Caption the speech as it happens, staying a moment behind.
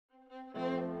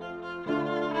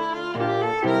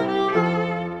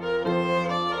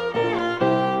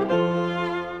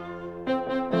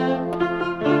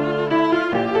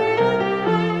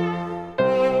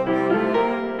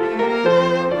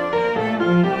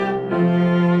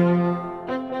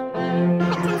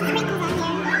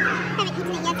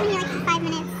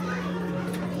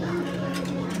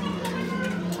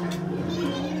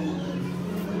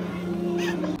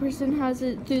Person has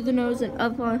it through the nose and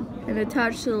up on and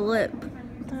attached to the lip.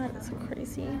 That's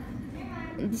crazy.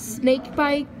 The snake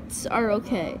bites are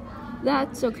okay.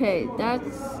 That's okay.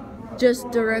 That's just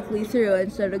directly through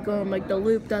instead of going like the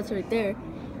loop that's right there.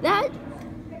 That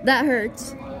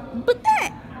hurts. But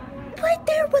that right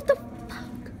there, what the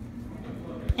fuck?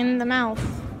 In the mouth.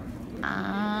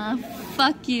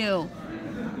 Fuck you.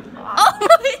 Oh,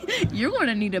 you're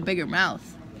gonna need a bigger mouth.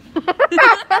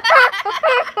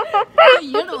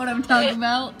 You know what I'm talking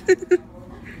about.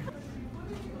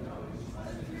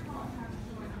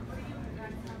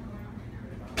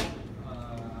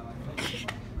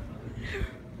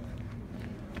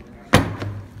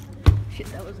 Shit,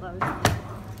 that was loud.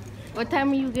 What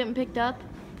time are you getting picked up?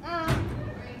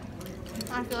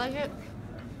 I feel like it.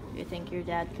 You think your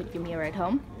dad could give me a ride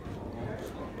home?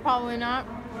 Probably not.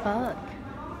 Fuck.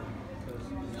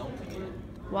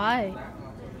 Why?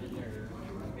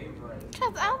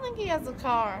 Because I don't think he has a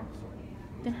car.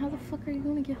 Then how the fuck are you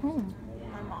gonna get home?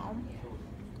 My mom.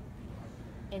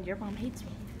 And your mom hates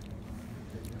me.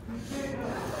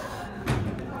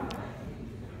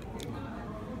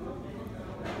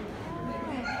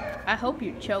 I hope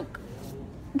you choke.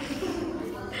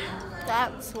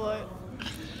 That's what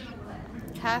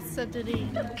Cass said to do.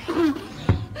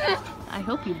 I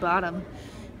hope you bottom.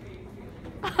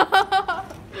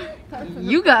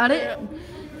 You got it.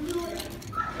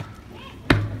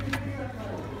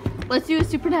 Let's do a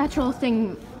supernatural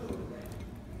thing.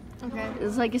 Okay.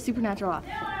 It's like a supernatural off.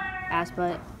 Ass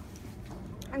butt.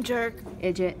 Jerk.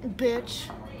 Idjit. Bitch.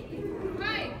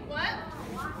 Hey, what?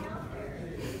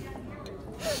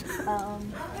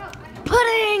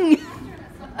 Pudding!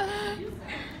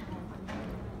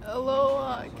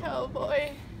 Aloha,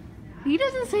 cowboy. He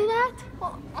doesn't say that.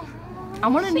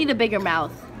 I'm gonna need a bigger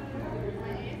mouth.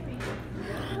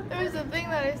 There's a thing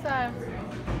that I said.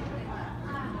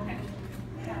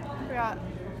 Forgot.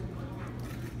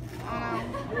 Oh no.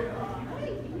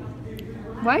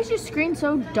 Why is your screen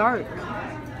so dark?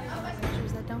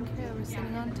 Teachers that don't care we're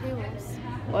sitting on tables.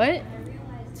 What?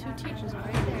 2 teachers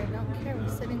right there don't care we're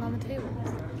sitting on the tables.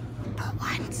 For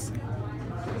once.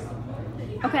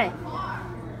 Okay.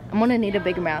 I'm gonna need a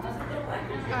bigger mouth.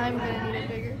 I'm gonna need it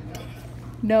bigger.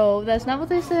 No, that's not what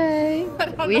they say. I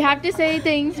don't We know. have to say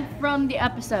things from the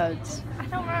episodes. I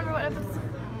don't remember what episode.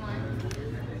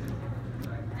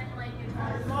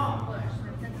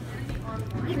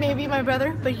 You may be my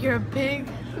brother, but you're a big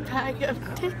bag of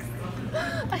dicks.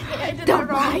 I think I did The that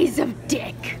wrong. rise of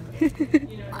Dick.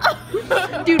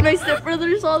 Dude, my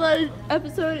stepbrother saw that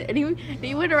episode and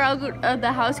he went around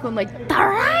the house going like, the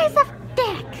rise of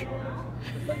Dick.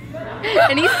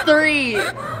 And he's 3.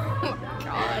 Oh my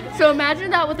god. So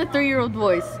imagine that with a 3-year-old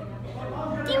voice.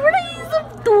 The rise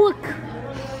of Dick.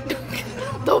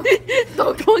 Doink.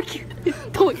 Doink.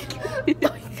 Doink.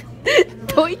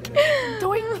 Doink.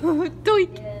 Doink.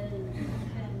 Doink.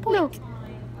 No.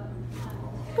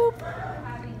 Boop.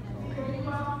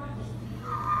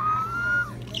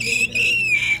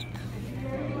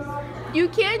 You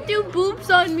can't do boops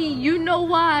on me. You know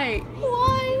why.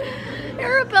 Why?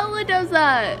 Arabella does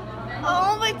that.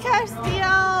 Oh, but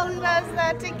Castiel does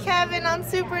that to Kevin on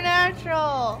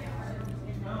Supernatural.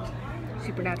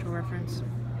 Supernatural reference.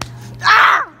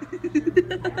 Ah!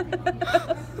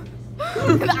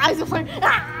 The eyes are fire.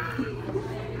 Ah!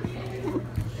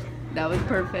 That was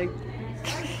perfect.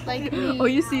 Like me. All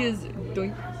you see is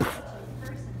doink.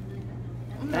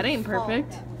 That ain't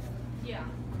perfect.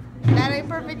 That ain't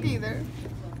perfect either.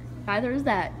 Neither is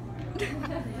that.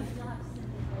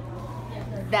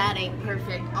 That ain't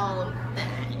perfect. All of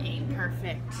that ain't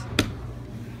perfect.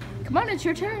 Come on, it's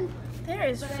your turn. There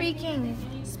is freaking,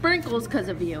 Sprinkles because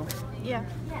of you. yeah,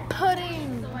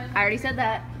 pudding. I already said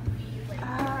that.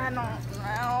 I don't know.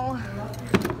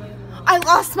 I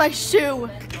lost my shoe.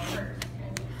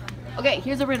 Okay,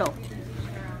 here's a riddle.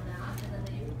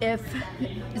 If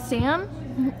Sam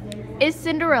is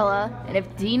Cinderella and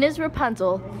if Dean is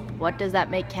Rapunzel, what does that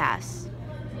make Cass?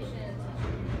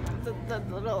 The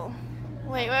little.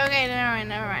 Wait, okay, never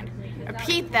mind.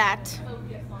 Repeat that.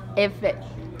 If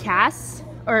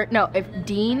if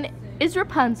Dean is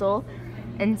Rapunzel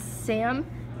and Sam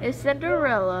is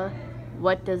Cinderella,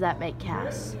 what does that make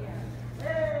Cass?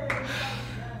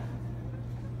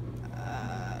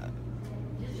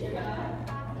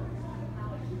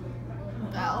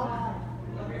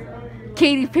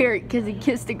 Katy Perry because he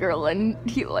kissed a girl and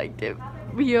he liked it.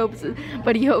 He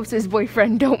hopes his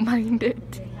boyfriend don't mind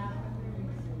it.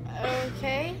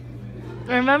 Okay.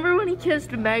 Remember when he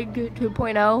kissed Meg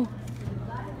 2.0?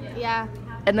 Yeah.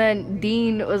 And then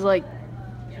Dean was like,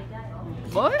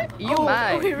 "What? You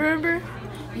mine?" Okay, remember?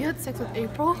 You had sex with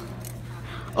April?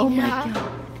 Oh Yeah. my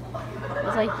god. I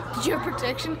was like, Did you have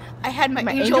protection? I had my,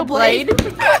 my angel blade.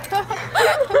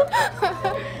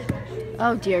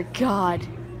 oh dear God.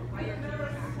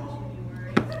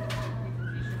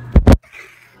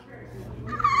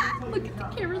 Look at the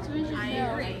camera's vision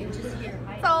now.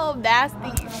 It's all nasty.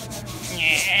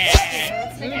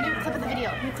 Let me do a clip of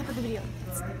the video.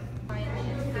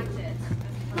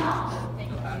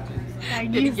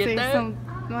 Did you get that?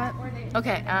 What?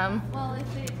 Okay, I'm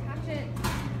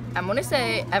gonna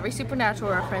say every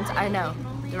supernatural reference I know.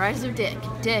 The Rise of Dick.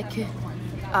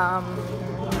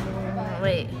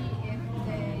 Wait.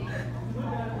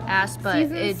 Ass, butt,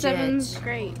 Season idiot. 7's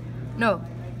great. No,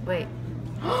 wait.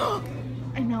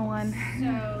 I know one.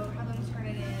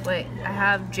 Wait, I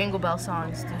have Jingle Bell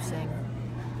songs to sing.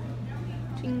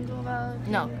 Jingle bells.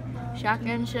 No.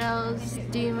 Shotgun shells,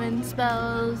 demon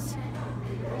spells.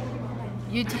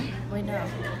 Wait, no.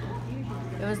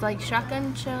 It was like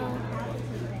shotgun shell.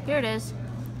 Here it is.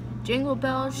 Jingle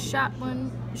bells,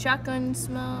 shotgun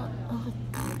smell. Oh.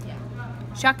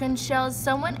 Shotgun shells,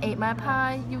 someone ate my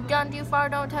pie. You've gone too far,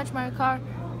 don't touch my car.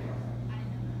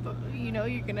 But you know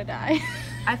you're gonna die.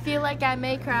 I feel like I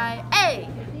may cry. Hey!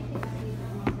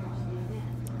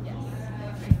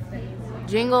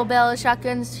 Jingle bells,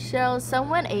 shotgun shells,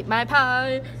 someone ate my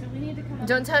pie.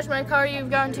 Don't touch my car, you've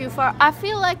gone too far. I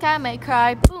feel like I may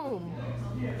cry. Boom.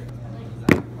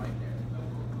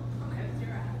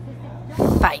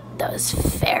 Fight those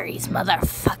fairies,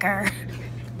 motherfucker.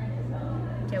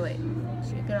 Okay, wait.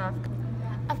 Shake it off.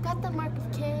 I've got the mark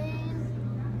of Cain.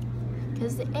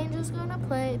 Cause the angel's gonna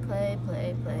play.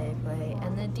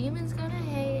 And the demon's gonna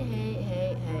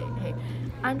hate.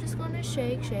 I'm just gonna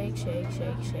shake. Shake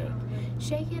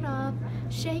it off.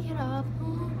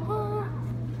 Ooh, ooh.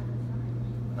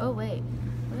 Oh wait,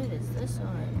 what is this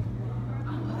one?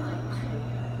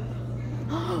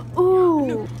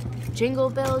 Ooh! Jingle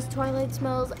bells, twilight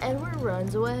smells, Edward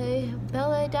runs away.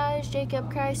 Bella dies,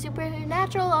 Jacob cries,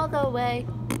 supernatural all the way.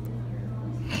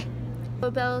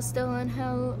 Bella's still in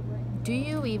hell. Do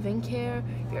you even care?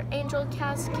 Your angel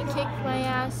cast can kick my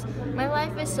ass. My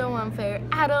life is so unfair.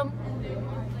 Adam.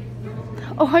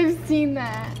 Oh, I've seen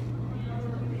that.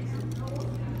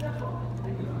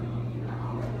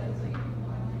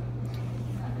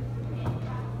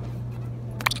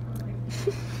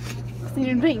 I wasn't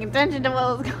even paying attention to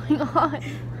what was going on.